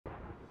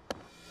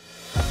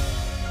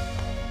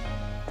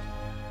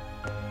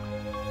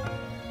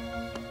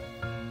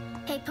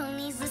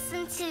ponies,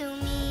 listen to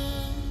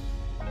me.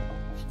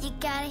 You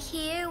gotta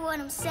hear what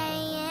I'm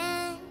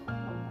saying.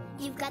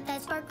 You've got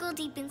that sparkle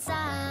deep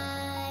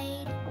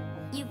inside.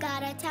 You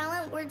got a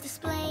talent worth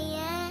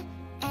displaying.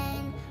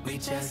 And we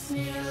just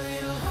need a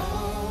little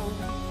hope.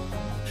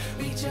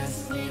 We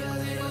just need a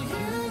little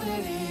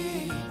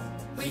unity.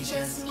 We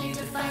just need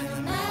to find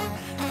the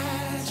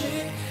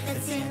magic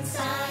that's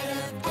inside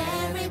of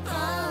every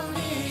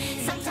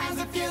pony. Sometimes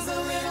it feels a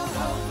little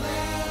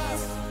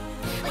hopeless,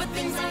 but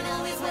things aren't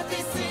always what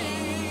they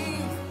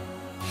seem.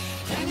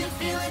 Can you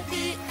feel it,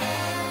 the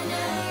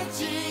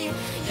energy?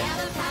 Yeah,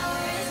 the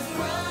power is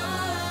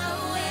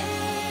growing.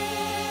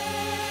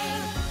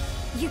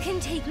 You can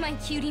take my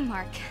cutie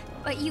mark,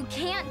 but you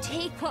can't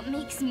take what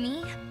makes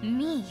me,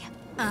 me.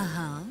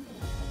 Uh-huh.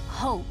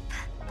 Hope.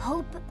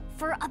 Hope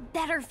for a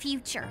better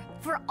future.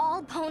 For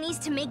all ponies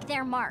to make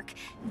their mark.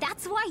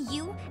 That's why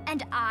you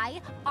and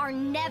I are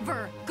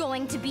never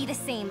going to be the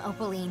same,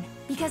 Opalin.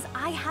 Because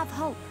I have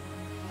hope.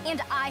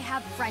 And I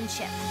have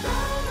friendship.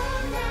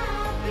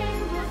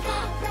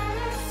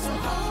 So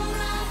hold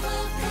my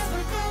hope, 'cause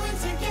we're growing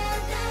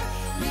together.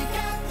 We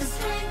got the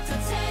strength to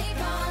take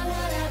on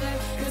whatever,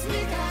 'cause we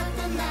got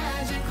the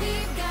magic,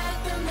 we've got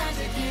the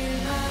magic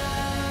in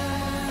us.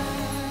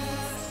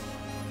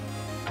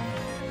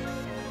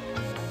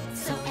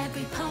 So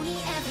every pony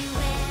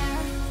everywhere,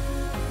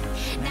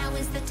 now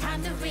is the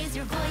time to raise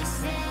your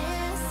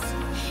voices.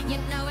 You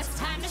know it's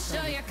time to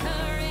show your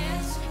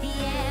courage,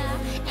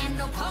 yeah. And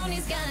no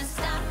pony's gonna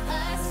stop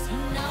us,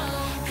 no.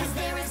 'Cause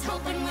there is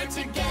hope when we're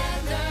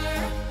together,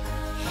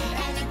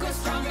 and it grows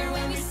stronger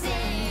when we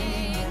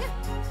sing.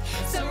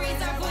 So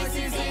raise our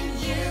voices in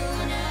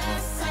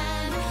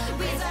unison,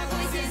 raise our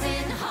voices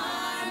in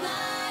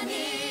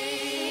harmony,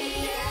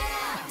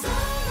 yeah.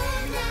 Don't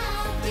let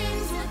now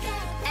things look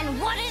at. And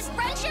what is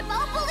friendship,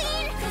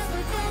 Opalin? 'Cause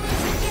we're growing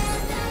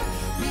together,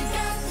 we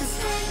got the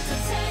strength to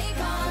take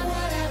on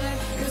whatever,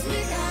 'cause we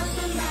got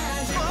the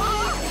magic,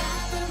 we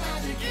got the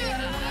magic in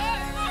us.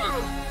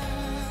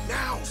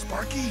 Now,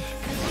 Sparky!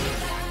 We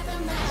got the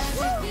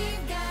magic, we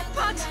got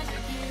the magic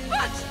in us.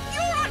 But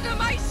you're under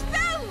my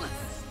spell!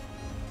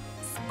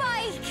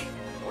 Spike!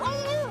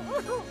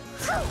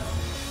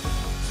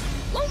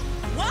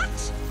 What?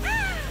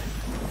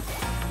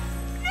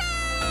 No!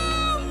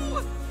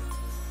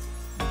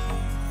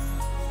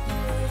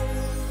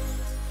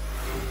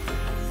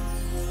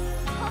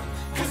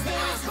 'Cause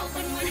there's hope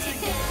when we're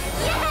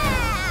together,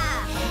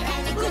 Yeah!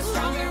 and it grows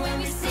stronger when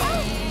we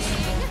sing.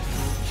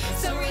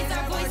 So raise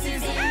our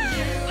voices in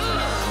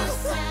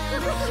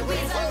unison,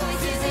 raise our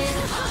voices in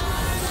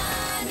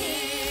harmony,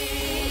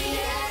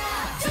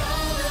 yeah.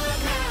 Don't look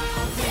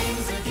now,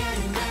 things are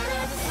getting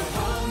better. So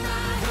hold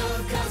my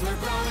hook, 'cause we're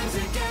growing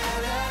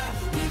together.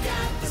 We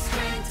got the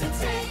strength to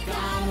take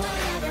on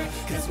whatever,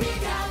 'cause we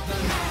got the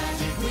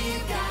magic,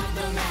 we've got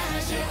the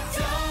magic.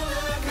 Don't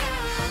look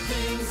now,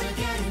 things are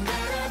getting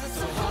better.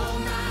 So hold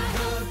my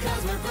hook,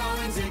 'cause we're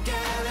growing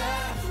together.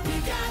 We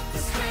got the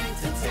strength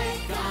to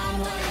take on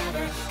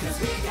whatever, 'cause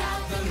we got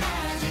the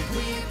magic,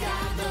 we've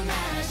got the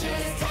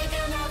magic. Take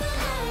another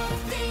look,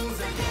 things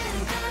are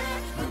getting better.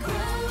 We're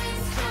growing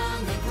strong,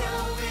 we're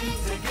growing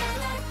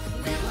together.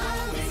 We'll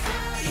always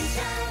have each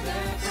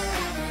other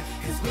forever,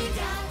 'cause we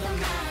got the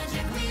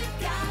magic, we've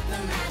got the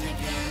magic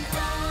in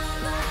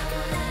all of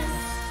us.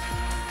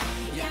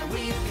 Yeah,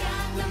 we've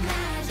got the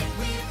magic,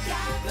 we've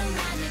got the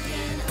magic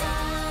in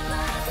all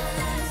of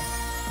us.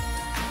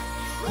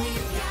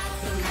 We've got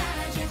the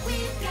magic,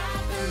 we've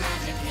got the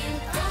magic in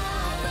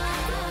all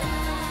of us.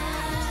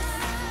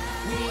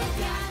 We've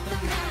got the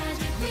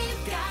magic,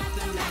 we've got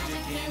the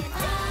magic in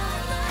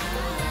all of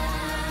us.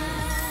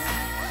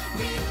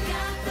 We've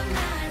got the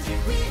magic,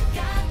 we've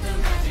got the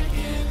magic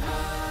in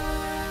us.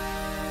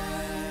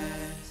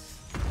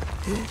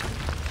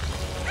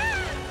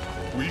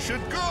 We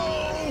should go!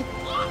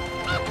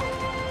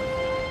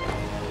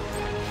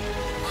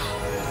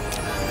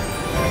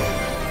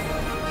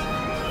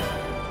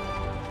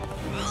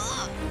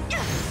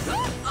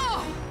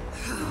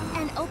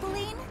 And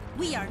Opalin,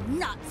 we are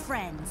not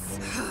friends.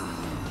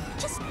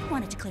 Just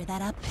wanted to clear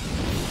that up.